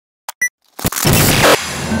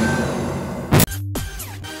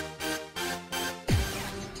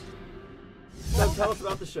Tell us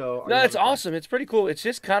about the show. No, it's awesome. It's pretty cool. It's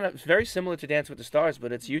just kind of very similar to Dance with the Stars,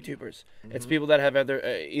 but it's YouTubers. It's people that have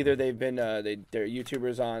either they've been they're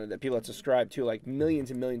YouTubers on, the people that subscribe to like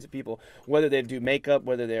millions and millions of people, whether they do makeup,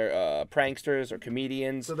 whether they're pranksters or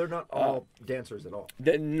comedians. So they're not all dancers at all.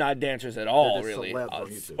 They're not dancers at all, they're just really. celebs on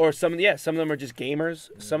YouTube. Or some of them are just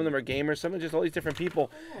gamers. Some of them are gamers. Some are just all these different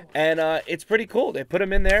people, and it's pretty cool. They put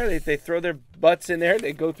them in there. They throw their butts in there.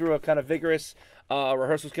 They go through a kind of vigorous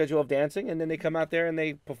rehearsal schedule of dancing, and then they come out there and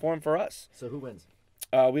they perform for us. So who wins?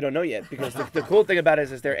 We don't know yet, because the cool thing about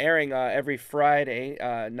it is they're airing every Friday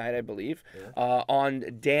night, I believe, on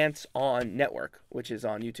DanceOn Network, which is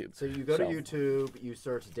on YouTube. So you go to YouTube, you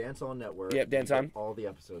search DanceOn Network. Yep, DanceOn. All the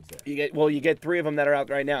episodes there. You get 3 of them that are out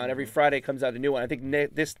right now, and every Friday comes out a new one. I think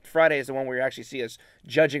this Friday is the one where you actually see us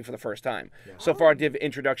judging for the first time. Yeah. So far, I did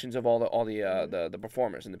introductions of all the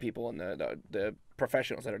performers and the people and the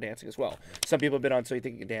professionals that are dancing as well. Some people have been on So You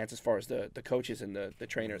Think You Can Dance as far as the coaches and the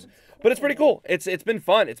trainers. But it's pretty cool. It's been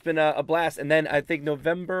fun. It's been a blast. And then I think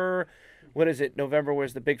November, what is it? November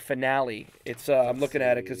was the big finale. It's I'm looking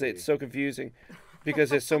at it because it's so confusing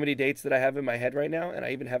because there's so many dates that I have in my head right now, and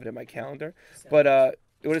I even have it in my calendar. But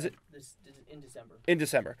what is it? In December. In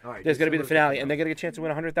December. All right, there's going to be the finale, and they're going to get a chance to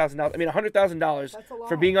win $100,000. I mean, $100,000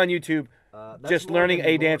 for being on YouTube, just learning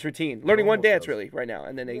a dance routine. Learning one dance, really, right now,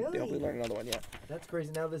 and then they hopefully learn another one, yeah. That's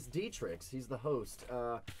crazy. Now, this D-trix, he's the host.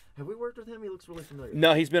 Have we worked with him? He looks really familiar.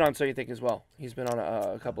 No, he's been on So You Think as well. He's been on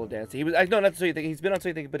a couple of dances. He was no, not So You Think. He's been on So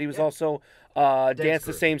You Think, but he was also danced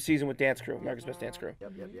the same season with Dance Crew, America's Best Dance Crew.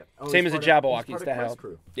 Yep. Oh, same as the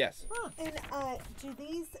Jabberwockies. Yes. And do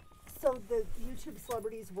these... So the YouTube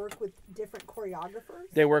celebrities work with different choreographers?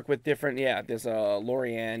 They work with different, there's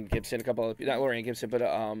Laurieann Gibson, a couple of, not Laurieann Gibson, but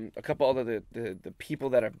a couple other the people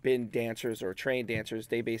that have been dancers or trained dancers,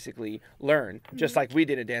 they basically learn, just like we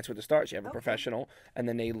did at Dance with the Stars. You have a professional, and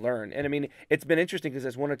then they learn. And I mean, it's been interesting because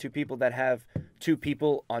there's 1 or 2 people that have 2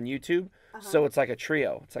 people on YouTube, so it's like a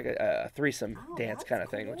trio. It's like a threesome dance kind of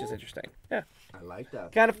thing, which is interesting. Yeah. I like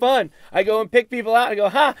that. Kind of fun. I go and pick people out and go,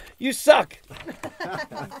 ha, you suck.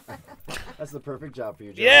 That's the perfect job for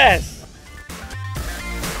you, Joe. Yes.